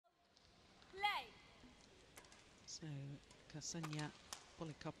So Ksenia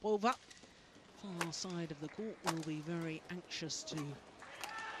Polikarpova, far side of the court, will be very anxious to try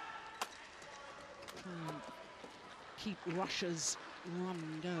and keep Russia's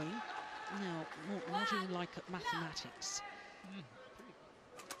run going. Now, what do you like at mathematics?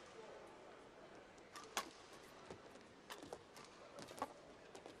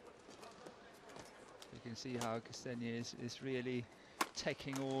 You can see how Ksenia is really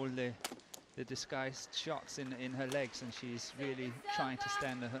taking all the disguised shots in her legs, and she's really trying to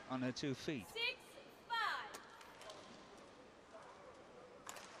stand on her 2 feet. 6-5.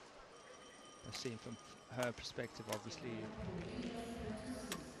 I've seen from her perspective, obviously,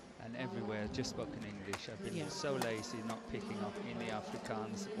 and everywhere, just spoken English. I've been so lazy not picking up any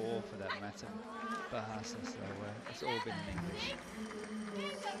Afrikaans, or for that matter, Bahasa, so it's all been in English.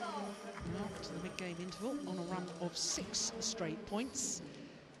 Now to the mid-game interval on a run of 6 straight points.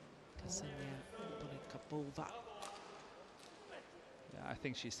 Ksenia Polikarpova. Yeah, I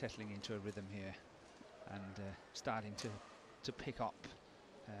think she's settling into a rhythm here and starting to pick up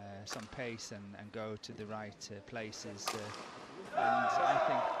some pace and go to the right places. And I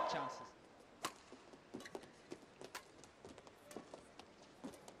think chances.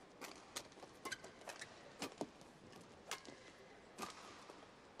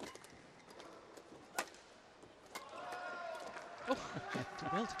 Oh,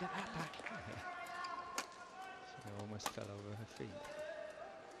 did well to get that back. She almost fell over her feet.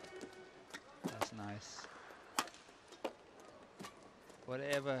 That's nice.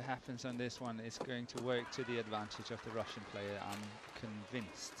 Whatever happens on this one is going to work to the advantage of the Russian player, I'm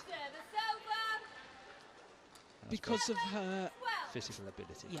convinced. Because of her physical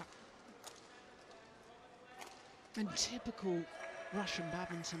ability. Yeah. And typical Russian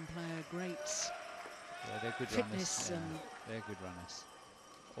badminton player, great they're good fitness runners. and they're good runners.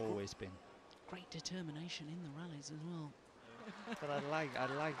 Always been. Great determination in the rallies as well. But I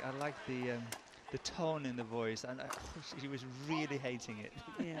like the tone in the voice, and she was really hating it.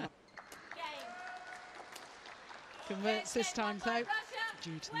 Yeah. Converts this time though,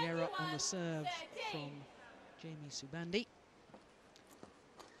 due to the error on the serve from Jamie Subandhi.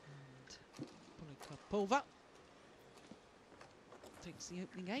 And Polikarpova takes the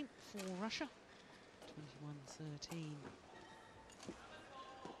opening game for Russia, 21-13.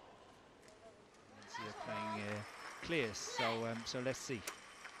 See her playing clears, so let's see.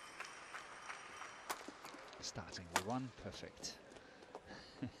 Starting with 1, perfect.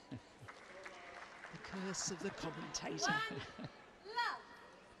 The curse of the commentator.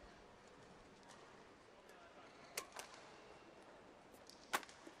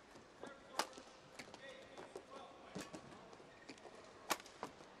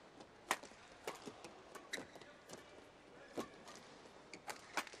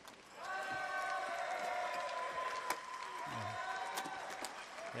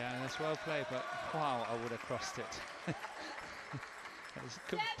 Yeah, that's well played, but wow, I would have crossed it. That was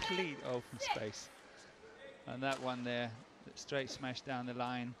complete open space. And that one there, straight smash down the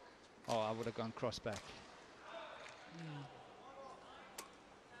line, oh, I would have gone cross back. Yeah.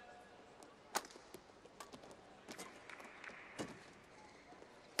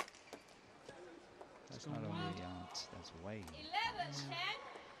 That's not only out, that's way. 11-10.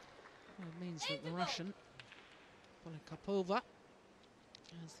 Well, it means that the Russian, Polikarpova,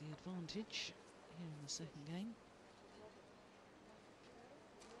 has the advantage here in the second game.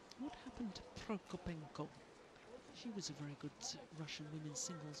 What happened to Prokopenko? She was a very good Russian women's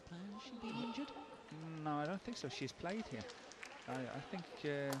singles player. Has she been injured? No, I don't think so. She's played here. I think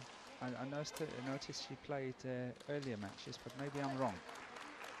I noticed she played earlier matches, but maybe I'm wrong.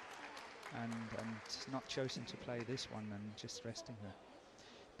 And not chosen to play this one and just resting her.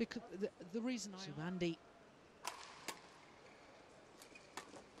 Because the reason Subandhi.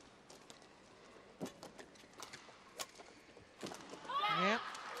 Yeah,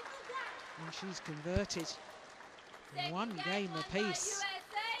 and she's converted. One game apiece.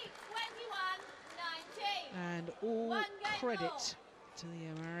 And all credit to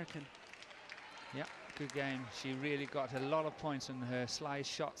the American. Yeah, good game. She really got a lot of points on her slice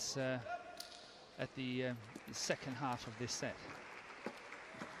shots at the second half of this set.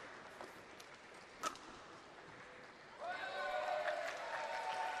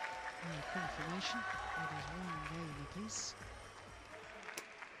 Confirmation. It is one game apiece.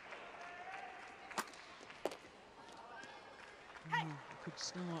 A good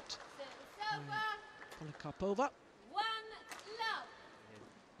start. Polikarpova. 1 love.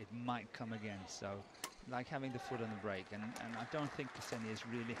 It might come again, so like having the foot on the brake, and I don't think Ksenia is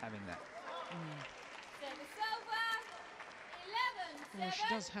really having that. Service over. 11-7. Well, she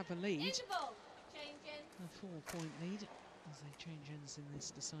does have a lead. Interval. Changing. a 4-point lead as they change ends in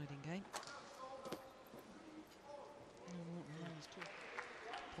this deciding game.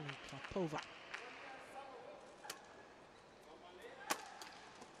 Polikarpova.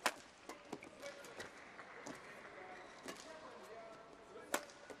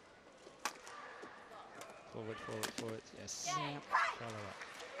 Forward, forward, forward. Yes. Yeah. Follow up.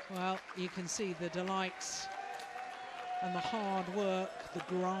 Well, you can see the delights and the hard work, the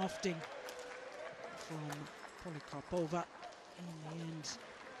grafting from Polikarpova. In the end,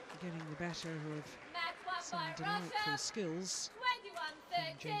 getting the better of some delightful skills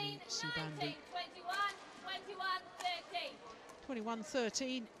from Jamie Subandhi.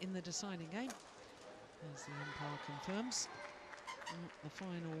 21-13 in the deciding game, as the umpire confirms. The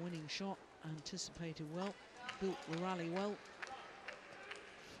final winning shot anticipated well, built the rally well.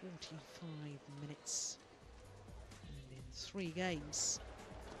 45 minutes, and in 3 games,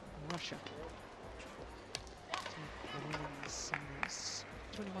 Russia take the winning singles.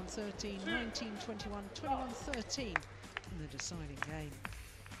 21-13, 19-21, 21-13 in the deciding game.